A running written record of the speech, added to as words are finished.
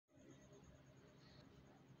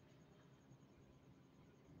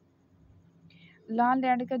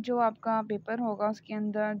LAT का जो आपका पेपर होगा उसके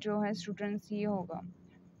अंदर जो है स्टूडेंट्स ये होगा,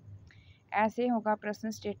 ऐसे होगा,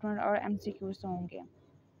 प्रश्न स्टेटमेंट और MCQs होंगे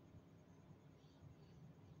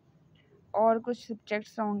और कुछ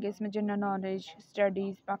सब्जेक्ट्स होंगे इसमें, general knowledge,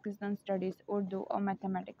 studies, Pakistan studies, Urdu और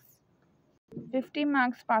मैथमेटिक्स। 50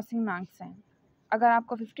 मार्क्स पासिंग मार्क्स हैं। अगर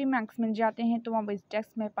आपको 50 मार्क्स मिल जाते हैं तो आप इस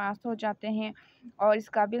टेस्ट में पास हो जाते हैं और इस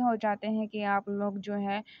काबिल हो जाते हैं कि आप लोग जो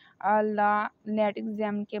है LAT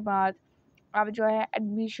एग्ज़ाम के बाद आप जो है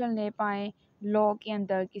एडमिशन ले पाएँ लॉ के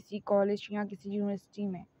अंदर किसी कॉलेज या किसी यूनिवर्सिटी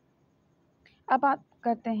में। अब बात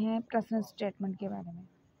करते हैं प्रश्न स्टेटमेंट के बारे में।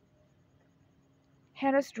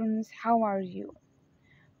 Hello students, how are you?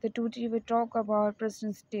 Today we talk about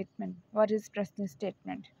present statement. What is present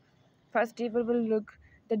statement? First, we will look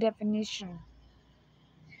the definition.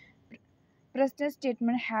 Present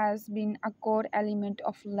statement has been a core element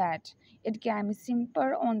of LAT. It can be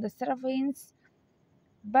simple on the surface,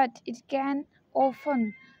 but it can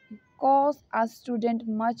often cause a student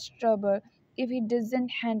much trouble if he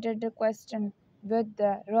doesn't handle the question with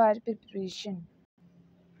the right preparation.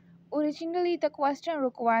 Originally, the question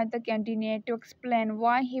required the candidate to explain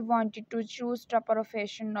why he wanted to choose the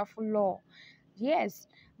profession of law. Yes,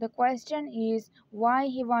 the question is why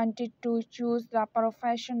he wanted to choose the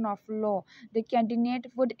profession of law. The candidate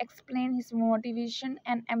would explain his motivation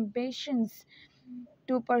and ambitions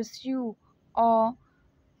to pursue a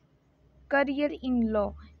career in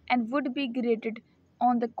law and would be graded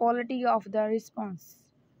on the quality of the response.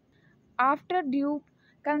 After due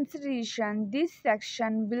consideration, this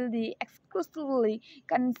section will be exclusively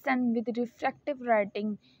concerned with reflective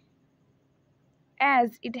writing,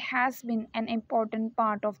 as it has been an important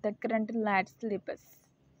part of the current LAT syllabus.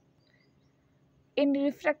 In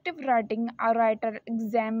reflective writing, a writer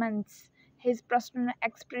examines his personal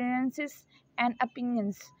experiences and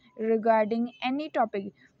opinions regarding any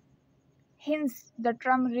topic. Hence, the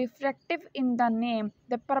term reflective in the name.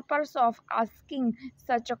 The purpose of asking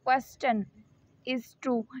such a question is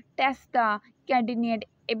to test the candidate's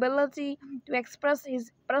ability to express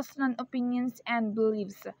his personal opinions and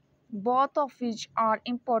beliefs, both of which are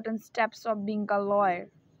important steps of being a lawyer.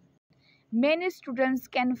 Many students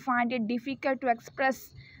can find it difficult to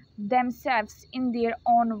express themselves in their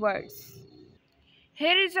own words.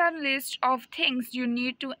 Here is a list of things you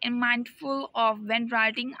need to be mindful of when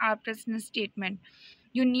writing a present statement.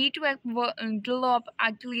 You need to develop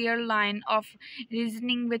a clear line of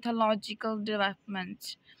reasoning with a logical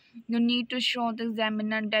development. You need to show the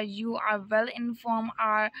examiner that you are well informed,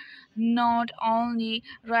 are not only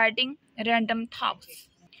writing random thoughts.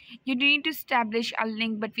 You need to establish a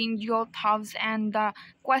link between your thoughts and the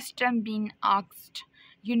question being asked.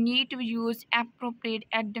 You need to use appropriate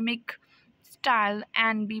academic style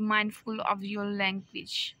and be mindful of your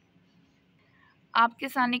language. आपके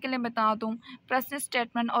आसानी के लिए बता दूं, प्रश्न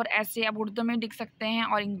statement और ऐसे आप उर्दू में लिख सकते हैं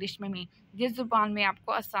और इंग्लिश में भी, जिस ज़ुबान में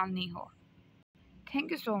आपको आसानी हो।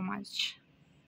 Thank you so much.